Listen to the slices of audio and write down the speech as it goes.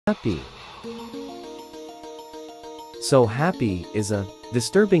Happy. So Happy is a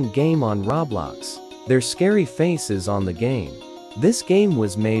disturbing game on Roblox. There's scary faces on the game. This game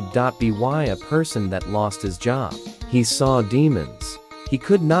was made by a person that lost his job. He saw demons. He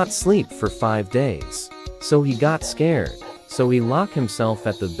could not sleep for 5 days. So he got scared. So he locked himself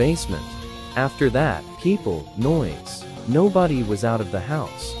at the basement. After that, noise. Nobody was out of the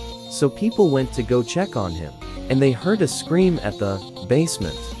house. So people went to go check on him. And they heard a scream at the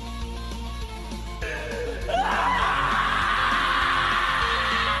basement.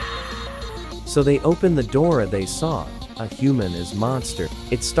 So they opened the door and they saw a human is monster.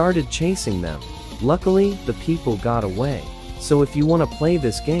 It started chasing them. Luckily, the people got away. So if you want to play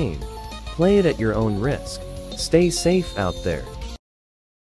this game, play it at your own risk. Stay safe out there.